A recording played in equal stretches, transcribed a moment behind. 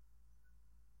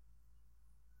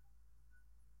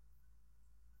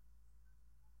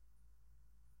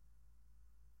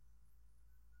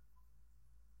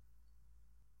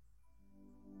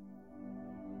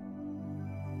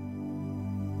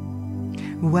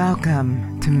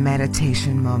Welcome to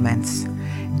Meditation Moments.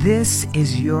 This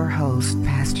is your host,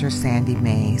 Pastor Sandy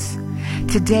Mays.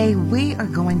 Today we are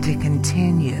going to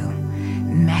continue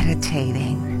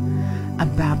meditating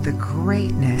about the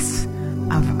greatness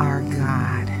of our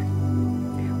God.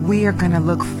 We are going to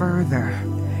look further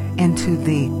into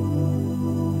the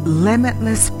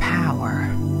limitless power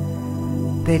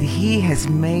that He has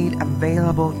made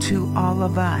available to all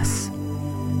of us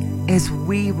as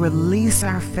we release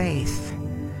our faith,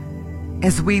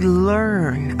 as we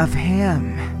learn of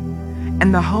Him,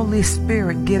 and the Holy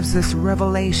Spirit gives us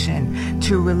revelation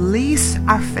to release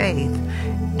our faith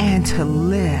and to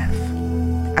live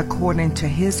according to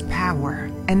His power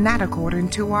and not according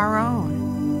to our own.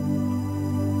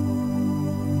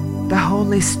 The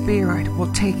Holy Spirit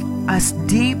will take us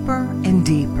deeper and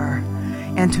deeper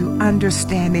into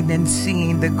understanding and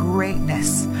seeing the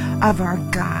greatness of our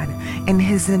God and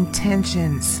His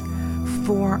intentions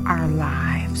for our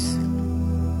lives.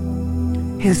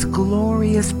 His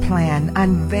glorious plan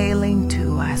unveiling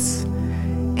to us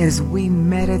as we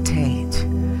meditate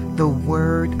the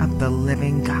Word of the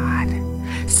living God.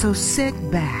 So sit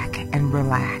back and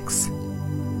relax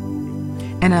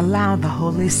and allow the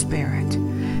Holy Spirit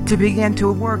to begin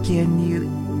to work in you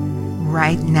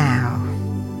right now.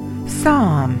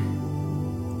 Psalm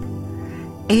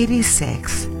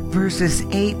 86 verses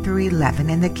 8 through 11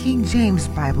 in the King James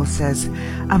Bible says,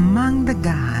 "Among the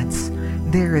gods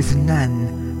there is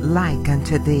none like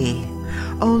unto thee,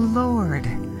 O Lord,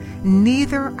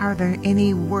 neither are there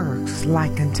any works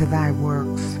like unto thy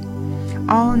works.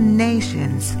 All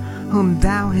nations whom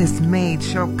thou hast made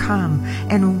shall come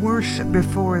and worship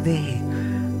before thee,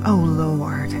 O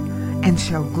Lord, and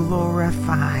shall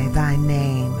glorify thy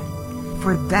name.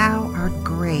 For thou art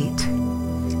great,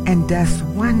 and dost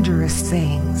wondrous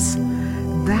things.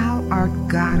 Thou art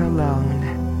God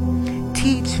alone.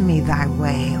 Teach me thy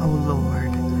way, O Lord,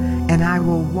 and I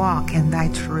will walk in thy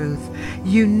truth.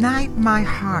 Unite my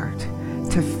heart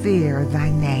to fear thy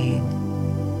name."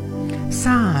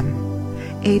 Psalm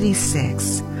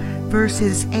 86,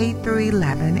 verses 8 through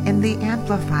 11 in the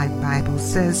Amplified Bible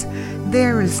says,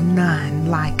 "There is none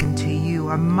like unto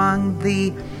you among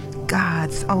the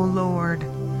gods, O Lord.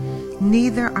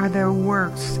 Neither are there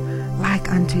works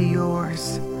like unto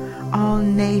yours. All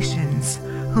nations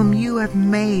whom you have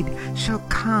made shall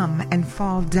come and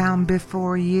fall down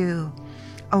before you,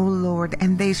 O Lord,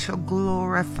 and they shall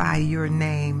glorify your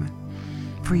name.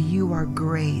 For you are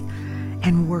great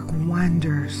and work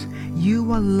wonders.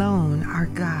 You alone are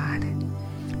God.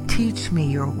 Teach me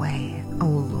your way, O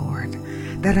Lord,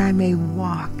 that I may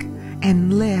walk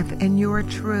and live in your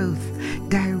truth.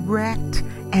 Direct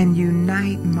and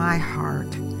unite my heart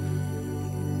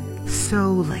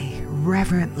solely,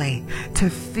 reverently, to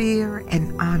fear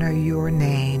and honor your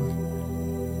name."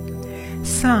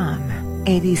 Psalm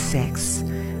 86,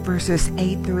 verses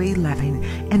 8 through 11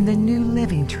 in the New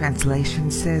Living Translation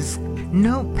says,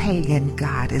 "No pagan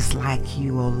god is like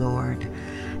you, O Lord.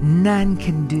 None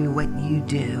can do what you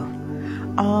do.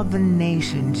 All the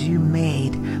nations you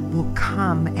made will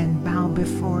come and bow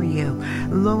before you.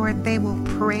 Lord, they will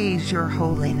praise your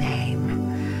holy name.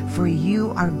 For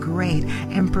you are great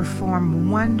and perform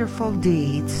wonderful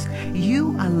deeds.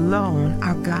 You alone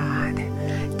are God.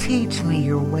 Teach me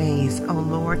your ways, O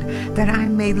Lord, that I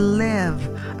may live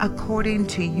according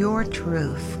to your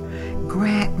truth.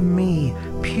 Grant me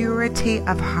purity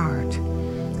of heart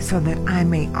so that I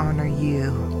may honor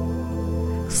you."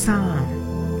 Psalm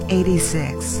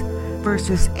 86,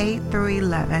 verses 8 through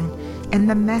 11 in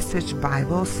the Message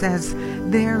Bible says,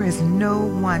 "There is no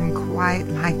one quite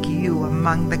like you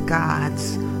among the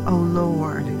gods, O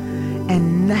Lord,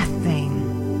 and nothing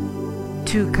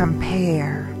to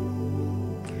compare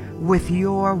with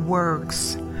your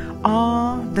works.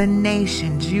 All the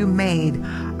nations you made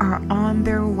are on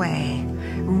their way,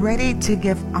 ready to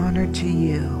give honor to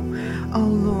you, O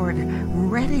Lord,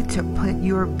 ready to put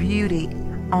your beauty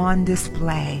on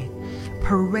display,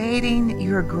 parading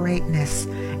your greatness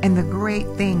and the great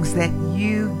things that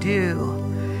you do.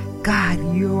 God,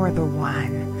 you're the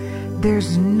one.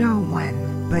 There's no one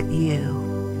but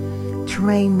you.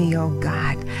 Train me, O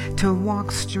God, to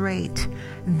walk straight.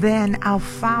 Then I'll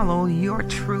follow your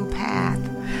true path.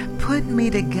 Put me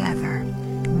together,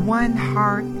 one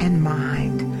heart and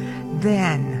mind.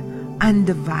 Then,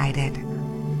 undivided,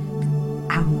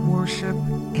 I'll worship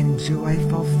in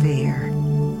joyful fear."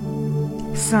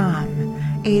 Psalm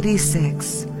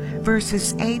 86,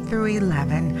 verses 8 through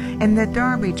 11 in the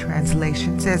Darby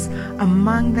translation says,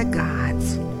 "Among the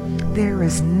gods there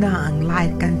is none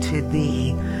like unto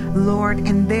thee, Lord,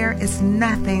 and there is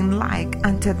nothing like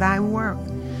unto thy work.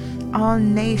 All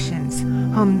nations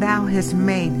whom thou hast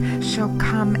made shall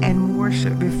come and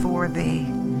worship before thee,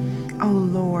 O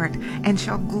Lord, and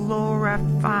shall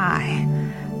glorify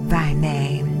thy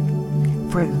name.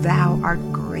 For thou art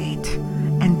great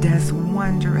and doest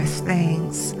wondrous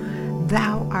things.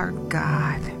 Thou art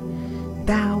God,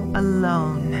 thou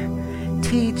alone.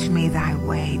 Teach me thy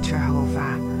way,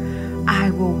 Jehovah. I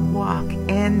will walk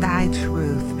in thy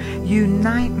truth.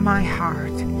 Unite my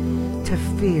heart to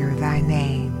fear thy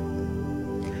name.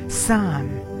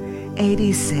 Psalm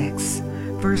 86,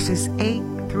 verses 8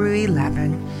 through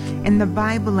 11, in the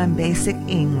Bible in Basic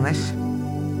English,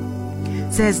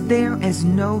 says, There is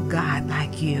no God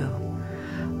like you.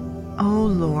 O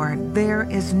Lord, there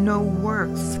is no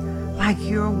works like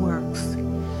your works.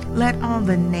 Let all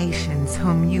the nations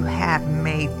whom you have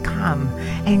made come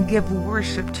and give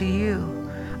worship to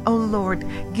you, O Lord,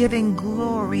 giving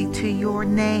glory to your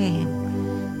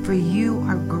name. For you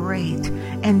are great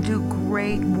and do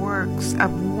great works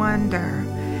of wonder.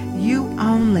 You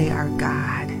only are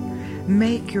God.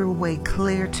 Make your way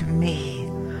clear to me.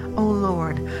 O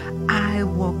Lord, I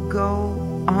will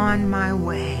go on my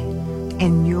way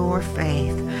in your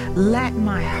faith. Let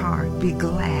my heart be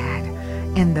glad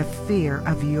in the fear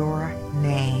of your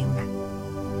name.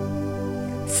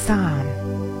 Psalm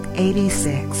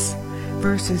 86,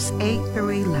 verses 8 through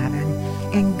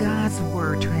 11, in God's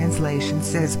Word translation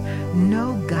says,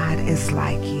 No God is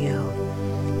like you.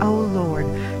 O Lord,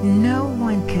 no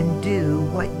one can do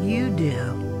what you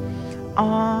do.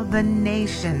 All the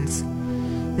nations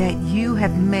that you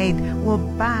have made will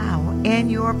bow in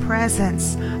your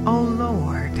presence, O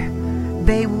Lord.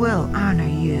 They will honor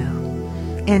you.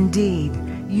 Indeed,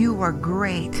 you are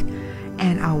great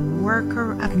and a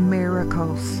worker of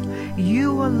miracles.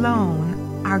 You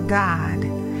alone are God.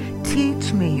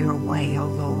 Teach me your way, O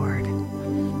Lord,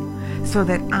 so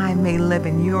that I may live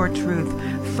in your truth.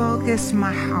 Focus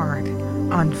my heart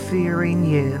on fearing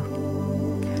you.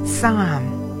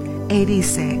 Psalm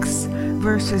 86,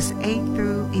 verses 8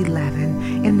 through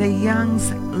 11, in the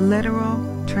Young's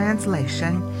literal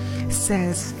translation,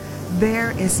 says,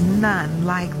 There is none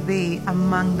like thee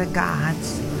among the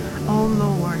gods, O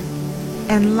Lord,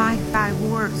 and like thy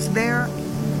works there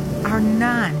are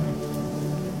none.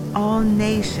 All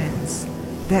nations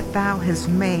that thou hast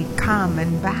made come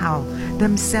and bow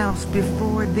themselves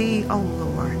before thee, O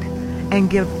Lord, and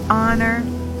give honor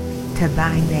to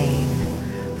thy name.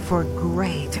 For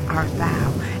great art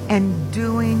thou, and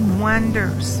doing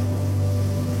wonders.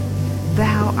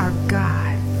 Thou art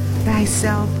God,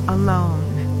 thyself alone.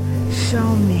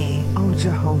 Show me, O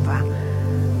Jehovah,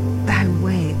 thy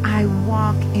way. I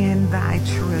walk in thy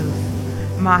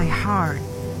truth. My heart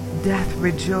doth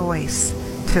rejoice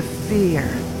to fear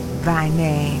thy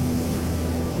name.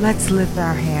 Let's lift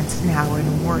our hands now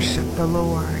and worship the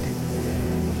Lord.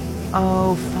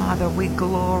 Oh, Father, we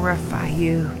glorify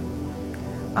you.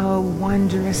 Oh,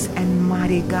 wondrous and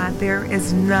mighty God, there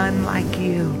is none like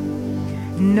you.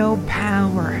 No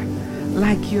power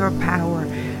like your power.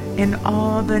 In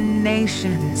all the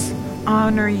nations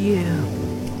honor you.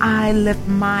 I lift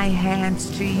my hands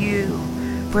to you,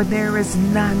 for there is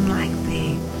none like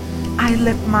thee. I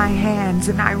lift my hands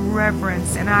and I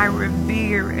reverence and I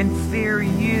revere and fear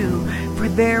you, for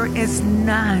there is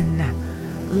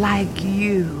none like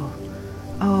you.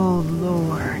 Oh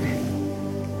Lord,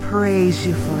 praise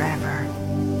you forever.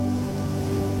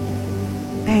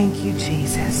 Thank you,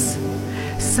 Jesus.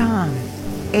 Psalm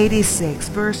 86,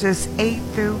 verses 8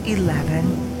 through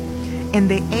 11, in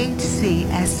the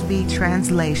HCSB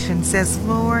translation says,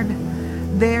 Lord,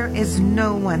 there is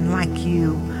no one like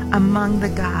you among the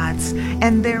gods,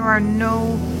 and there are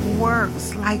no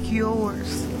works like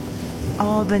yours.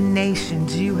 All the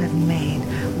nations you have made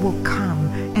will come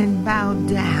and bow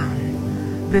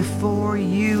down before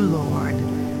you, Lord,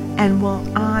 and will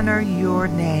honor your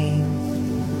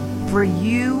name. For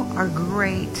you are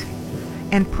great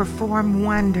and perform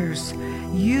wonders.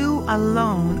 You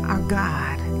alone are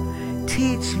God.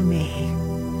 Teach me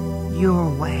your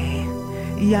way,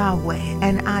 Yahweh,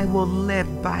 and I will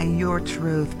live by your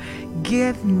truth.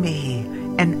 Give me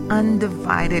an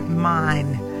undivided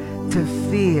mind to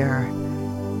fear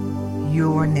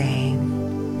your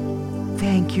name.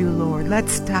 Thank you, Lord.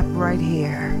 Let's stop right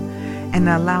here and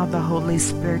allow the Holy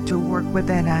Spirit to work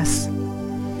within us.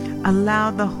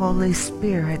 Allow the Holy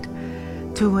Spirit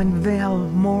to unveil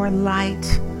more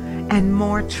light and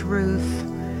more truth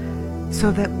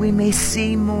so that we may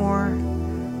see more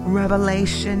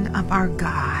revelation of our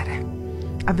God,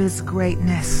 of his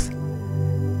greatness,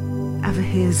 of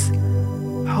his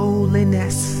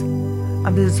holiness,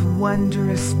 of his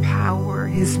wondrous power,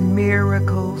 his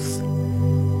miracles,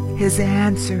 his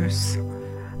answers.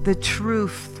 the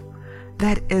truth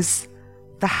that is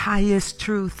the highest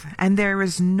truth, and there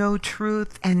is no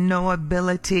truth and no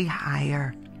ability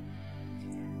higher.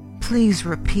 Please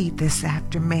repeat this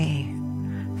after me.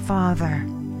 Father,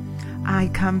 I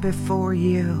come before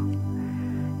you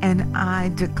and I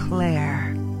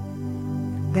declare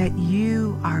that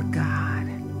you are God.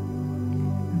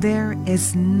 There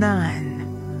is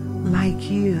none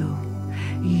like you.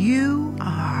 You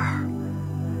are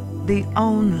the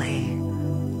only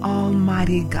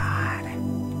Almighty God,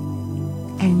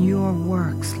 and your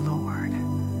works, Lord,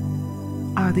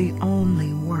 are the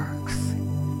only works.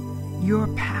 Your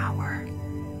power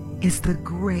is the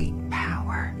great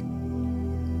power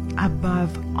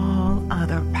above all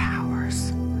other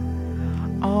powers.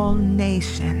 All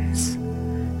nations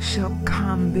shall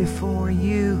come before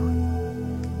you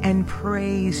and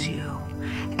praise you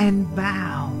and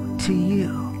bow to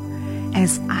you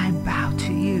as I bow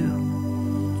to you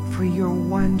for your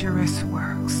wondrous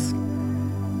works,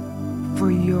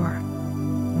 for your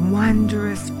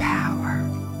wondrous power,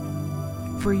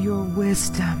 for your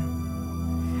wisdom.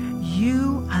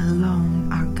 You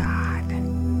alone are God.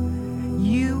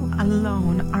 You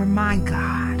alone are my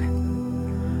God.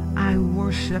 I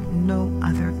worship no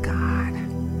other God.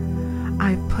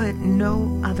 I put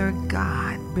no other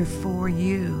God before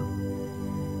you.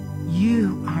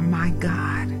 You are my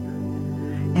God,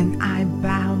 and I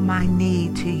bow my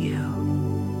knee to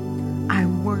you. I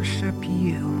worship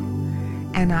you,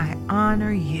 and I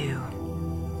honor you,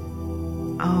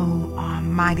 oh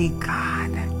Almighty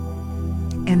God,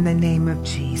 in the name of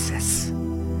Jesus.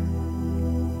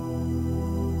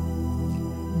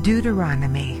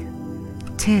 Deuteronomy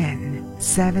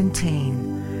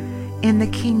 10:17 in the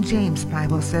King James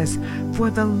Bible says,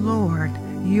 "For the Lord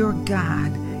your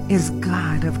God is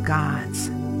God of gods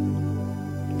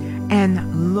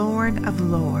and Lord of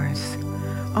lords,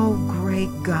 O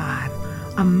great God,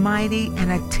 a mighty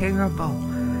and a terrible,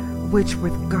 which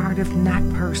regardeth not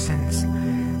persons,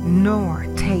 nor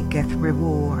taketh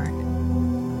reward."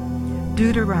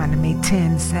 Deuteronomy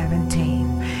 10:17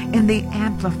 in the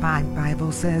Amplified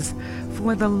Bible says,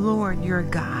 "For the Lord your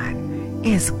God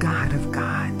is God of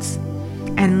gods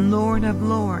and Lord of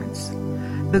lords,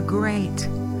 the great,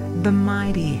 the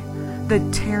mighty, the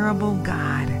terrible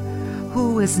God,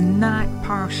 who is not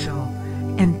partial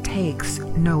and takes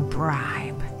no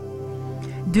bribe."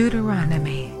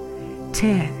 Deuteronomy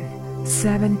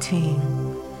 10:17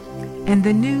 and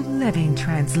the New Living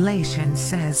Translation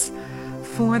says,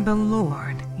 "For the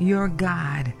Lord your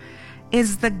God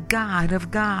is the God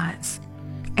of gods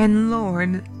and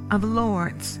Lord of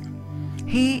lords.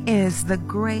 He is the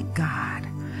great God,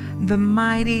 the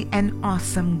mighty and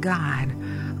awesome God,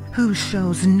 who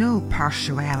shows no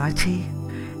partiality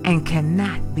and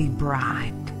cannot be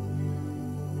bribed."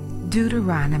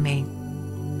 Deuteronomy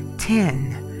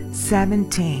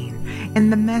 10:17 in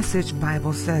the Message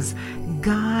Bible says,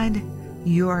 "God,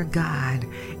 your God,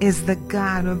 is the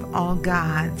God of all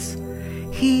gods.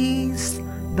 He's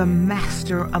the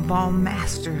master of all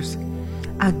masters,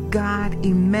 a God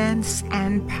immense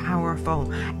and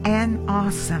powerful and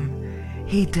awesome.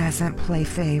 He doesn't play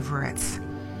favorites,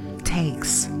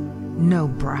 takes no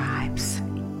bribes."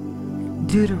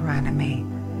 Deuteronomy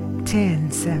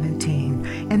 10:17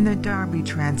 in the Darby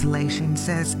translation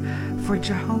says, "For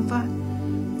Jehovah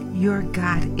your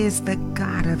God is the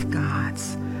God of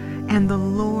gods and the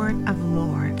Lord of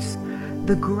lords,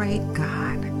 the great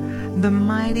God, the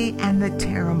mighty and the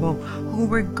terrible, who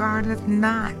regardeth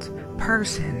not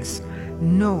persons,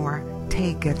 nor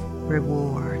taketh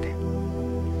reward."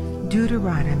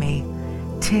 Deuteronomy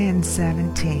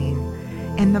 10:17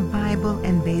 in the Bible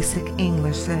in Basic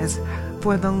English says,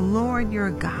 "For the Lord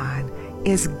your God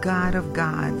is God of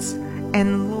gods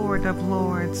and Lord of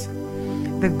lords,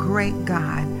 the great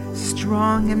God,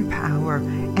 strong in power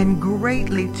and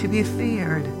greatly to be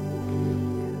feared,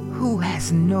 who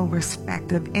has no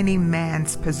respect of any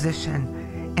man's position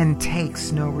and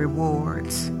takes no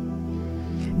rewards."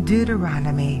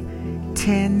 Deuteronomy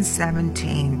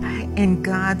 10:17 in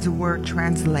God's Word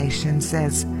translation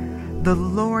says, "The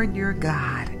Lord your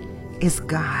God is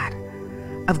God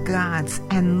of gods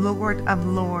and Lord of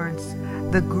lords,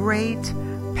 the great,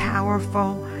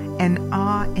 powerful, and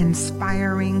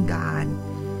awe-inspiring God.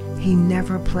 He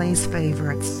never plays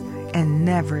favorites and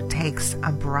never takes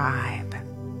a bribe."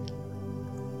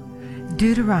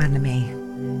 Deuteronomy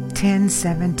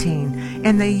 10:17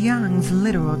 in the Young's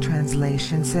literal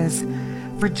translation says,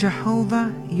 "For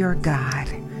Jehovah your God,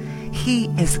 he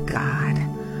is God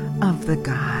of the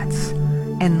gods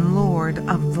and Lord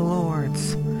of the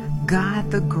lords,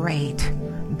 God the great,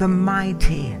 the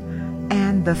mighty,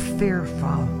 and the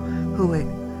fearful, who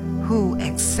who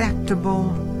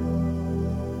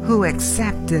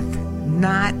accepteth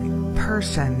not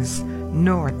persons,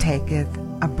 nor taketh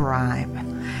a bribe.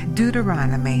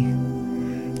 Deuteronomy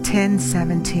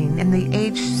 10:17 in the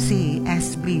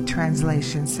HCSB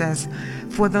translation says,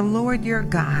 "For the Lord your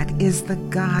God is the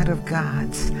God of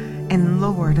gods and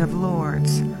Lord of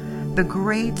lords, the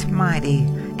great, mighty,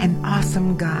 and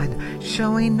awesome God,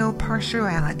 showing no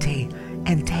partiality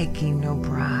and taking no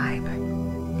bribe."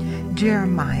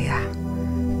 Jeremiah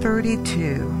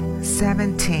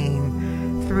 32:17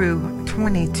 through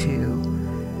 22.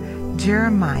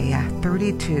 Jeremiah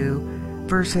 32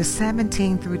 verses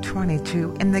 17 through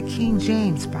 22 in the King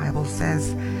James Bible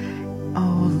says,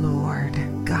 "O Lord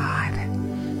God,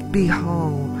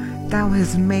 behold, thou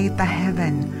hast made the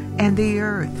heaven and the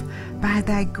earth by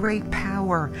thy great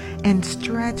power and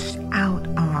stretched out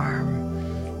arm,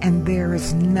 and there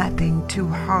is nothing too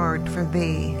hard for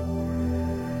thee.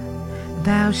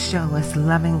 Thou showest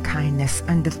loving kindness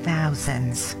unto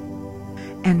thousands,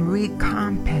 and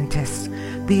recompensest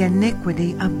the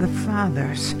iniquity of the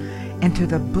fathers into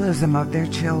the bosom of their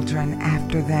children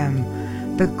after them.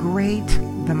 The great,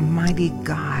 the mighty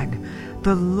God,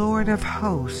 the Lord of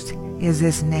hosts is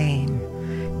his name,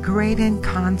 great in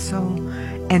counsel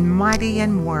and mighty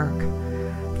in work.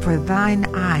 For thine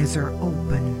eyes are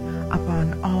open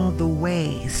upon all the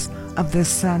ways of the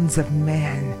sons of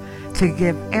men, to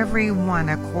give every one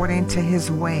according to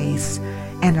his ways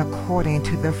and according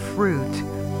to the fruit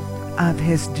of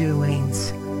his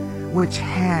doings, which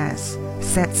has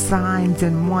set signs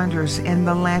and wonders in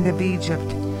the land of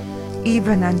Egypt,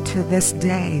 even unto this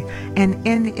day, and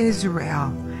in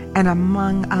Israel, and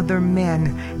among other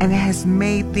men, and has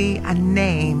made thee a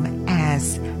name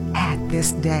as at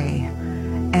this day,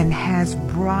 and has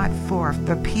brought forth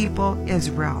the people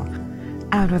Israel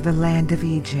out of the land of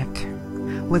Egypt,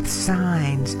 with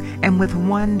signs and with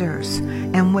wonders,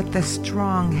 and with a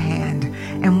strong hand,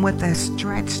 and with a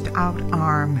stretched out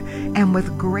arm, and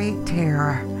with great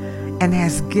terror, and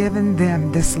has given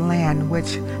them this land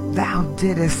which thou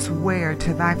didst swear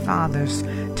to thy fathers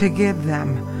to give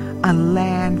them, a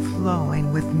land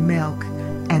flowing with milk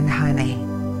and honey."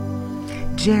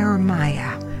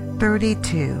 Jeremiah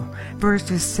 32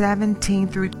 verses 17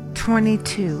 through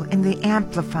 22 in the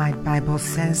Amplified Bible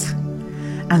says,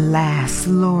 "Alas,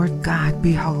 Lord God,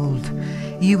 behold,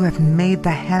 you have made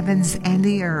the heavens and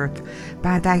the earth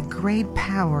by thy great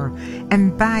power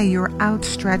and by your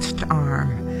outstretched arm.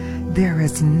 There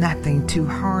is nothing too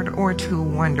hard or too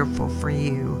wonderful for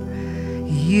you.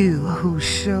 You who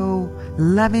show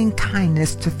loving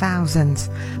kindness to thousands,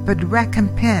 but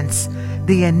recompense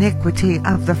the iniquity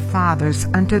of the fathers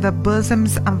unto the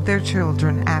bosoms of their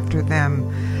children after them.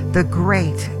 The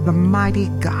great, the mighty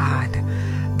God,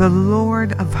 the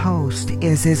Lord of hosts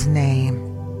is his name.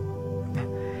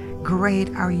 Great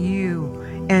are you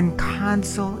in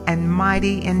counsel and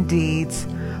mighty in deeds,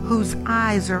 whose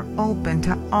eyes are open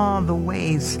to all the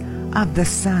ways of the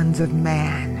sons of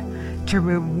man, to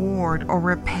reward or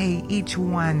repay each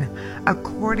one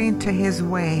according to his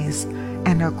ways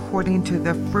and according to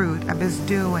the fruit of his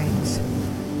doings,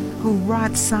 who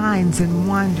wrought signs and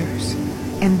wonders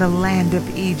in the land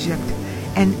of Egypt,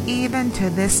 and even to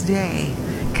this day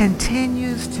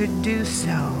continues to do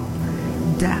so,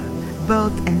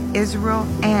 both in Israel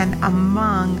and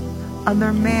among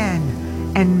other men,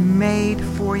 and made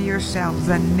for yourselves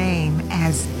a name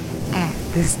as at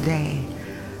this day.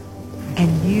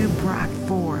 And you brought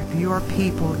forth your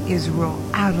people Israel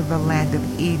out of the land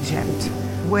of Egypt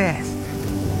with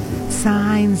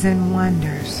signs and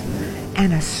wonders,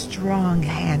 and a strong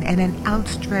hand, and an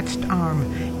outstretched arm,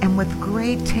 and with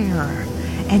great terror.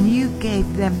 And you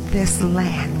gave them this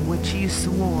land which you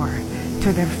swore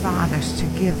to their fathers to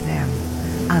give them,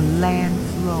 a land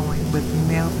flowing with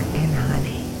milk and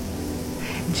honey."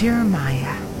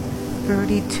 Jeremiah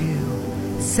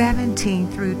 32:17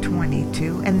 through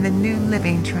 22 in the New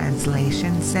Living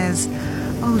Translation says,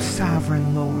 "O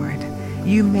sovereign Lord,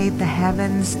 you made the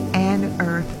heavens and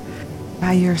earth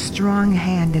by your strong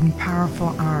hand and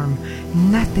powerful arm.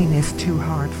 Nothing is too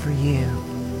hard for you.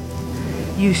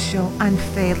 You show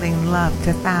unfailing love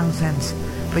to thousands,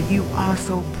 but you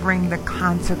also bring the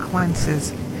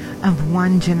consequences of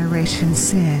one generation's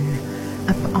sin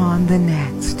upon the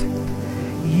next.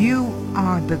 You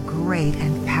are the great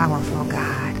and powerful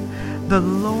God, the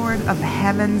Lord of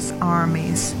heaven's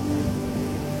armies.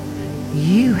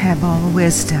 You have all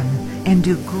wisdom and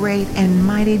do great and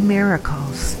mighty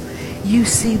miracles. You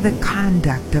see the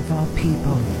conduct of all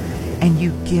people, and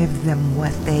you give them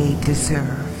what they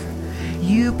deserve.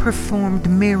 You performed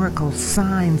miracles,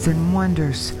 signs, and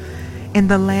wonders in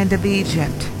the land of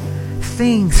Egypt,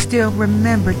 things still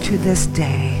remembered to this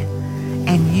day.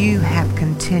 And you have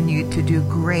continued to do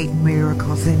great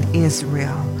miracles in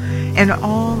Israel and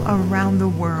all around the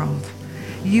world.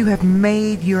 You have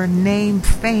made your name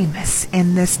famous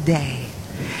in this day.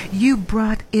 You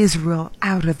brought Israel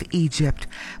out of Egypt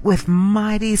with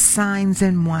mighty signs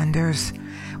and wonders,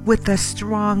 with a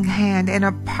strong hand and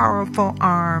a powerful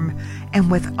arm,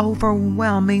 and with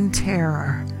overwhelming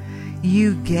terror.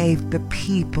 You gave the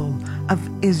people of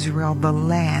Israel the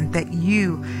land that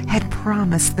you had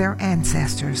promised their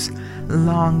ancestors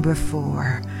long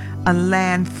before, a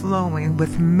land flowing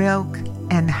with milk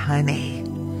and honey.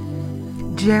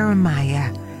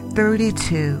 Jeremiah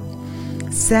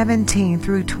 32:17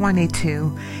 through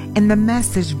 22 in the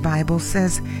Message Bible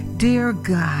says, "Dear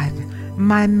God,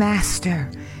 my Master,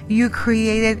 you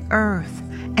created earth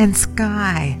and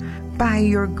sky by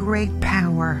your great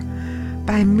power.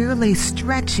 By merely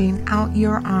stretching out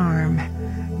your arm,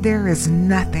 there is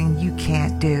nothing you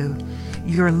can't do.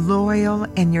 You're loyal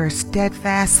in your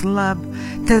steadfast love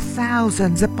to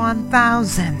thousands upon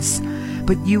thousands,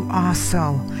 but you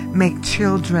also make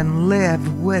children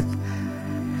live with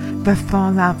the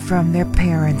fallout from their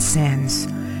parents' sins.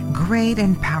 Great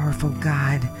and powerful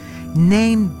God,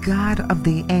 named God of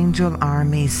the angel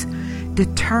armies,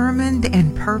 determined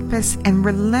in purpose and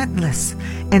relentless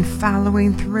in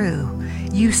following through.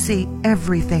 You see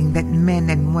everything that men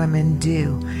and women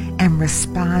do and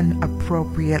respond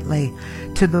appropriately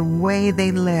to the way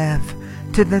they live,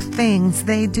 to the things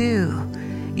they do.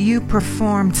 You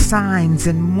performed signs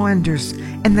and wonders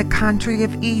in the country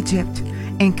of Egypt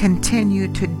and continue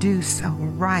to do so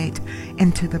right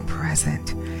into the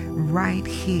present, right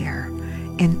here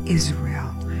in Israel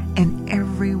and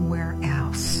everywhere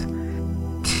else.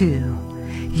 2.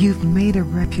 You've made a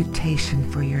reputation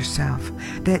for yourself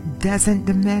that doesn't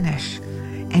diminish,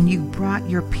 and you brought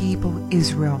your people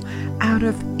Israel out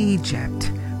of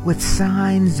Egypt with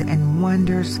signs and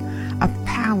wonders, a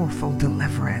powerful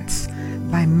deliverance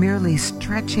by merely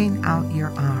stretching out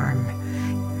your arm.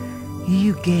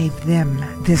 You gave them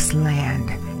this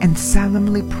land and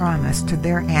solemnly promised to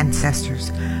their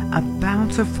ancestors a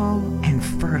bountiful and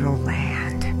fertile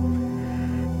land.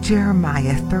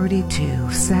 Jeremiah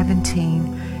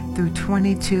 32:17 through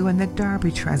 22 in the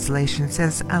Darby translation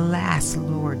says, "Alas,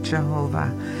 Lord Jehovah,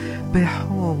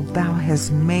 behold, thou hast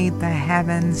made the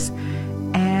heavens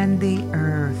and the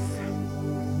earth.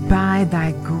 By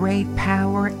thy great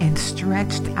power and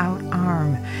stretched out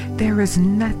arm, there is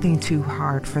nothing too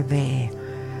hard for thee.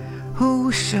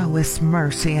 Who showest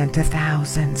mercy unto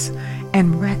thousands,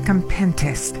 and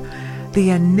recompensest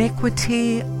the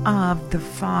iniquity of the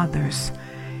fathers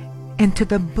into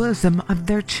the bosom of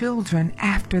their children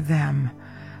after them,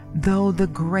 though the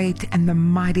great and the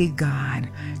mighty God,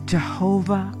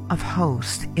 Jehovah of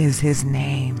hosts, is his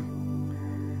name.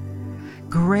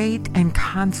 Great and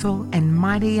consul and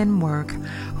mighty in work,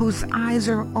 whose eyes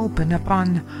are open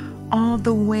upon all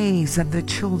the ways of the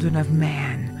children of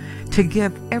man, to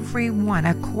give every one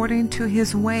according to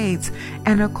his ways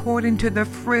and according to the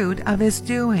fruit of his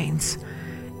doings,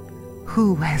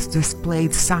 who has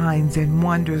displayed signs and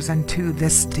wonders unto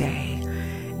this day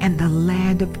in the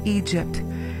land of Egypt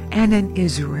and in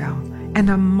Israel and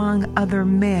among other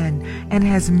men, and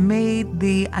has made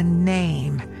thee a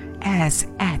name as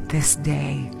at this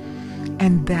day.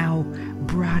 And thou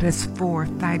broughtest forth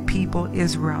thy people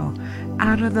Israel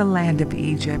out of the land of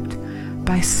Egypt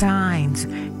by signs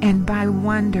and by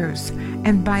wonders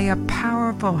and by a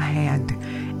powerful hand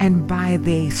and by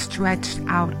thy stretched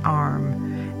out arm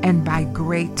and by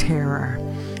great terror,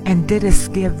 and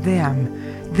didst give them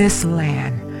this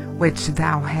land which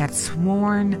thou hadst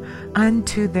sworn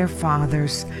unto their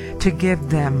fathers to give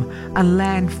them, a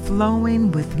land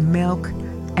flowing with milk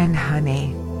and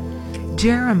honey."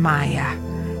 Jeremiah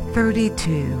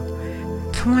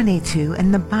 32:22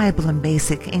 in the Bible in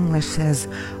Basic English says,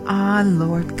 "Ah,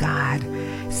 Lord God,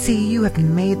 see, you have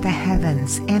made the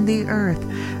heavens and the earth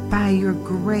by your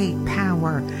great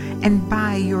power and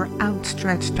by your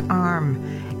outstretched arm,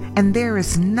 and there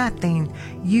is nothing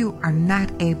you are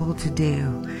not able to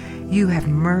do. You have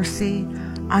mercy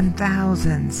on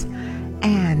thousands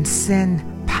and send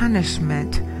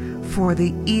punishment for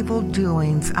the evil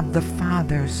doings of the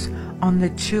fathers on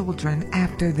the children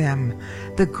after them.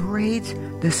 The great,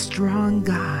 the strong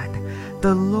God,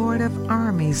 the Lord of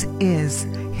armies is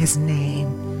his name,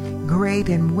 great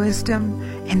in wisdom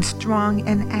and strong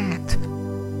in act,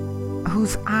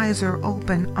 whose eyes are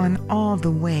open on all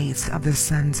the ways of the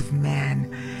sons of men,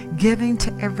 giving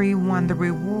to every one the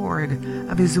reward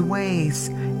of his ways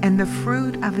and the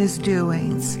fruit of his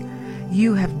doings.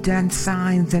 You have done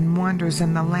signs and wonders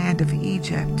in the land of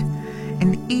Egypt,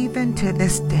 and even to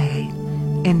this day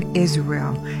in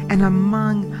Israel and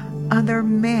among other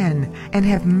men, and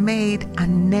have made a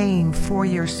name for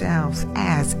yourselves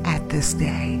as at this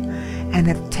day, and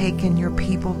have taken your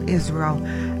people Israel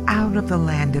out of the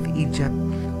land of Egypt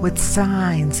with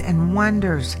signs and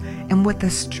wonders, and with a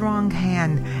strong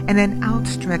hand and an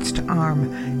outstretched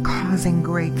arm, causing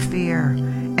great fear,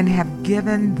 and have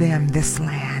given them this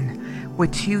land,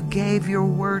 which you gave your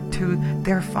word to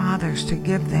their fathers to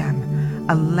give them,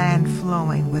 a land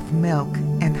flowing with milk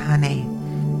and honey.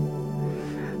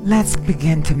 Let's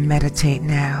begin to meditate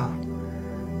now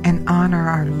and honor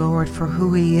our Lord for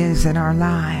who He is in our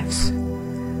lives.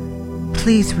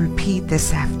 Please repeat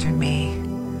this after me.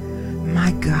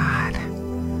 My God,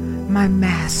 my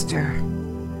Master,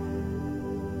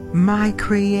 my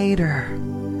Creator,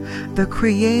 the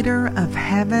Creator of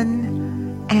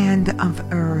heaven and of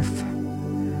earth.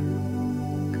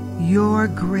 Your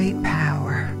great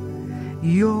power,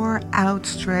 your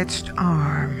outstretched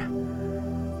arm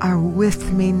are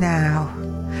with me now.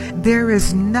 There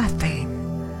is nothing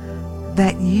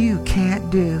that you can't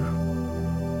do.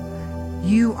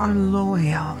 You are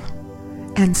loyal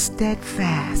and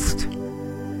steadfast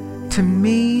to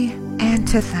me and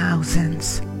to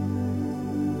thousands.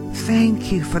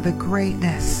 Thank you for the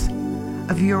greatness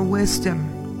of your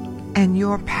wisdom and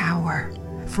your power,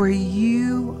 for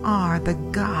you are the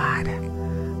God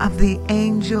of the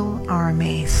angel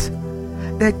armies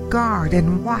that guard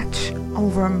and watch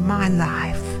over my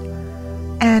life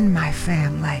and my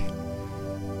family.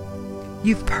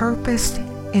 You've purposed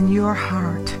in your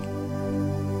heart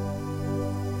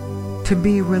to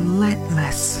be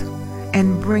relentless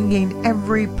in bringing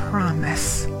every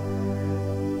promise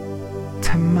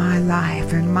to my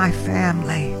life and my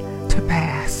family to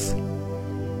pass,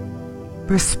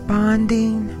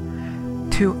 responding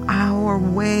to our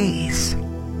ways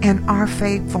and our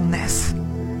faithfulness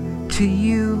to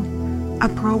you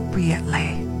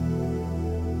appropriately.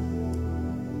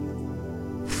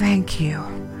 Thank you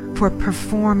for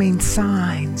performing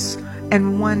signs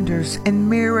and wonders and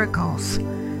miracles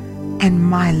in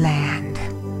my land,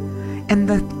 in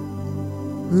the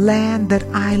land that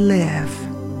I live,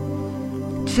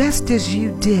 just as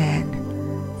you did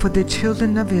for the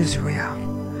children of Israel.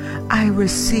 I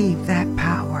receive that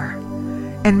power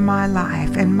in my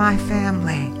life and my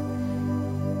family,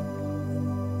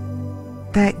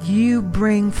 that you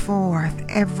bring forth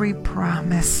every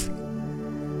promise,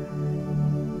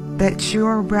 that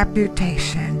your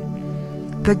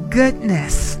reputation, the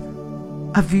goodness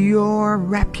of your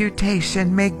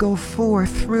reputation may go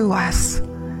forth through us.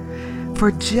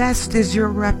 For just as your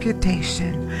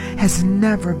reputation has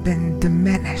never been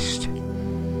diminished,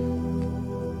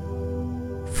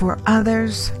 for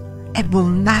others it will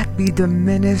not be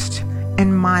diminished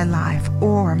in my life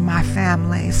or my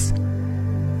family's.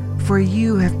 For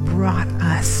you have brought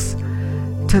us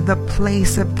to the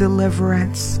place of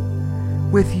deliverance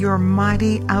with your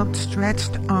mighty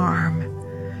outstretched arm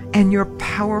and your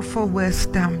powerful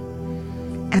wisdom.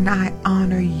 And I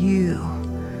honor you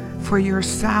for your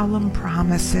solemn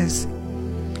promises,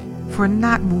 for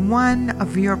not one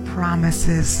of your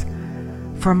promises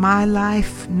for my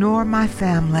life nor my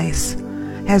family's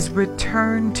has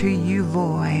returned to you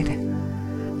void,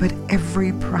 but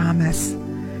every promise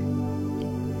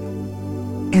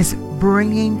is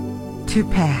bringing to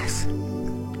pass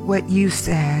what you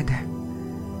said.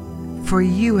 For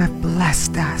you have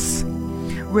blessed us,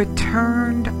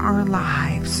 returned our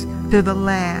lives to the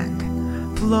land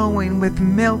flowing with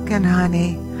milk and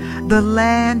honey, the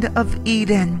land of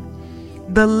Eden,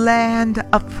 the land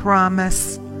of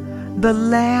promise, the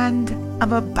land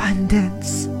of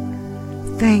abundance.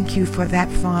 Thank you for that,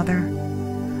 Father.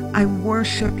 I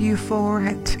worship you for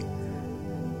it.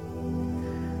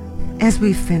 As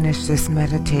we finish this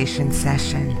meditation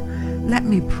session, let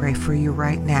me pray for you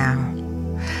right now.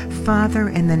 Father,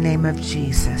 in the name of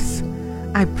Jesus,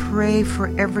 I pray for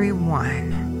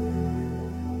everyone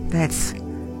that's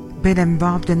been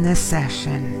involved in this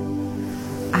session.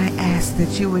 I ask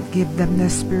that you would give them the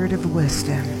spirit of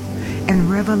wisdom and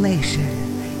revelation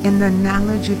in the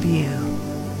knowledge of you.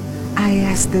 I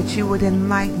ask that you would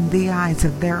enlighten the eyes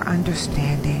of their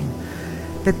understanding,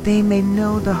 that they may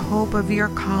know the hope of your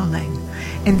calling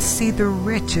and see the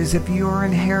riches of your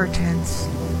inheritance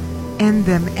in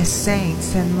them as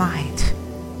saints and light,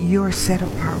 your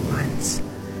set-apart ones.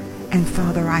 And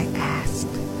Father, I ask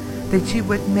that you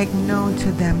would make known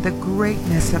to them the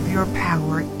greatness of your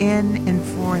power in and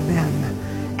for them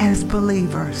as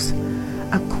believers,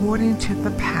 according to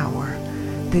the power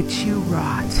that you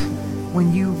wrought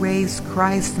when you raised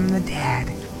Christ from the dead.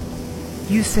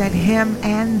 You set him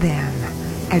and them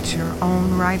at your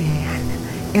own right hand.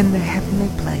 in the heavenly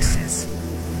places,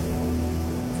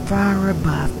 far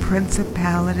above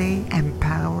principality and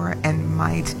power and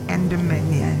might and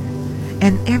dominion,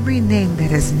 and every name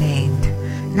that is named,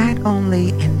 not only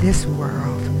in this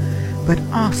world, but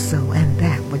also in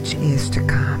that which is to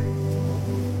come.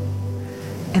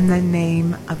 In the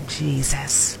name of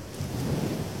Jesus.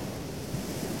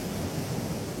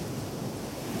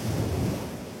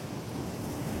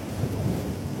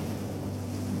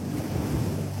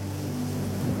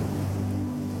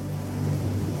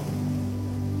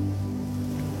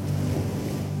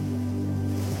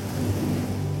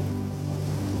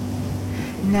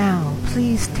 Now,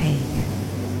 please take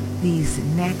these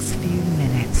next few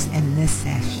minutes in this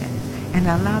session and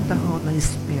allow the Holy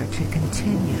Spirit to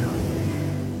continue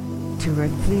to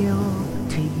reveal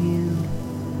to you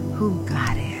who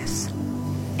God is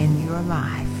in your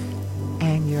life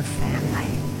and your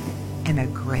family in a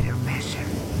greater measure.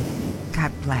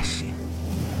 God bless you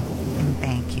and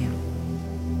thank you.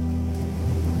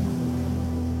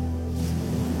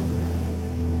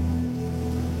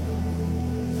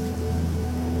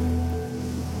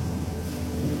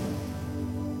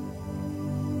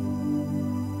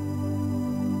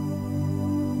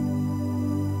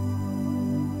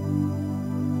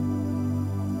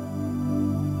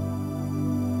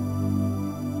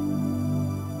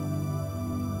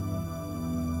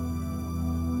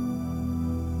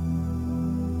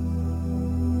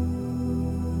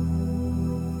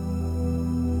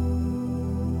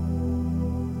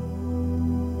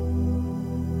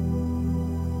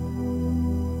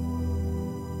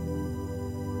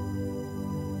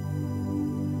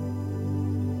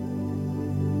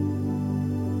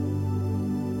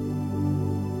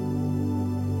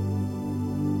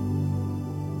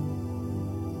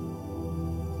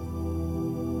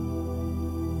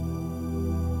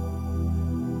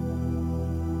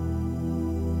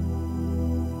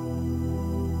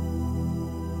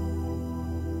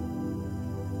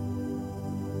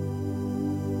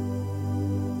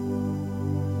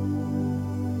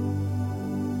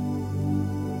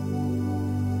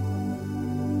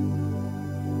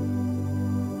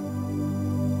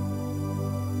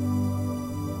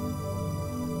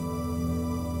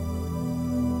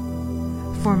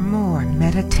 For more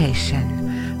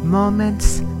meditation,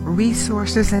 moments,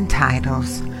 resources, and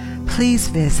titles, please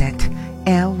visit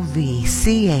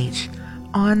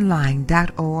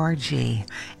lvchonline.org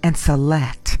and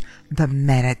select the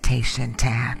Meditation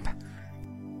tab.